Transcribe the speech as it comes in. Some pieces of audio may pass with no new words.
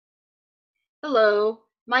Hello,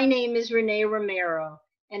 my name is Renee Romero,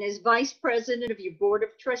 and as Vice President of your Board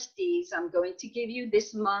of Trustees, I'm going to give you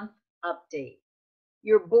this month update.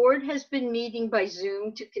 Your board has been meeting by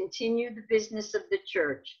Zoom to continue the business of the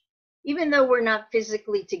church. Even though we're not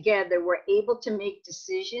physically together, we're able to make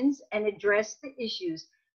decisions and address the issues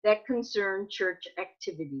that concern church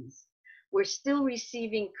activities. We're still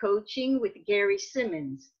receiving coaching with Gary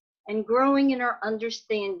Simmons and growing in our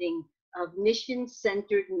understanding of mission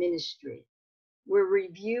centered ministry. We're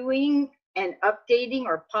reviewing and updating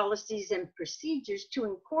our policies and procedures to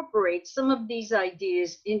incorporate some of these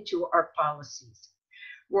ideas into our policies.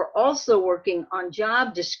 We're also working on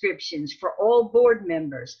job descriptions for all board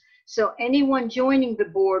members, so anyone joining the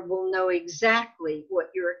board will know exactly what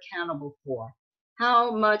you're accountable for.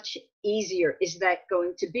 How much easier is that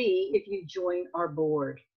going to be if you join our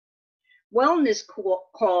board? Wellness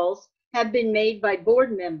calls have been made by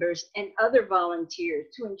board members and other volunteers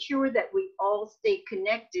to ensure that we all stay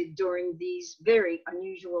connected during these very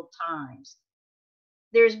unusual times.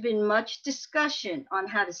 There's been much discussion on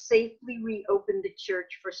how to safely reopen the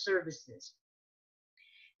church for services.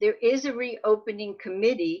 There is a reopening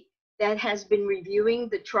committee that has been reviewing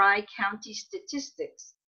the tri-county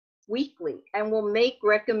statistics weekly and will make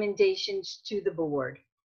recommendations to the board.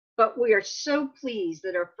 But we are so pleased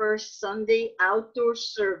that our first Sunday outdoor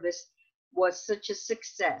service was such a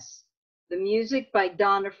success. The music by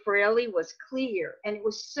Donna Fraley was clear, and it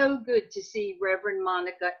was so good to see Reverend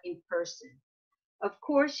Monica in person. Of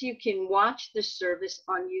course, you can watch the service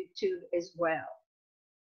on YouTube as well.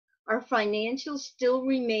 Our financials still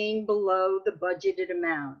remain below the budgeted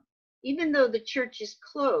amount. Even though the church is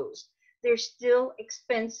closed, there's still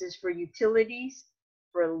expenses for utilities,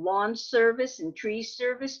 for lawn service and tree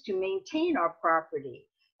service to maintain our property,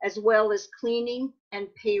 as well as cleaning and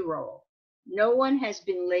payroll. No one has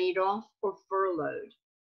been laid off or furloughed.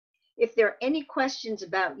 If there are any questions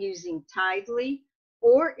about using Tidely,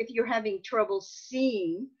 or if you're having trouble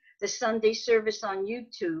seeing the Sunday service on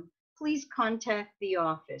YouTube, please contact the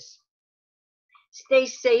office. Stay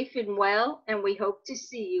safe and well, and we hope to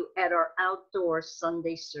see you at our outdoor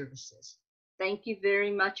Sunday services. Thank you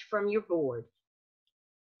very much from your board.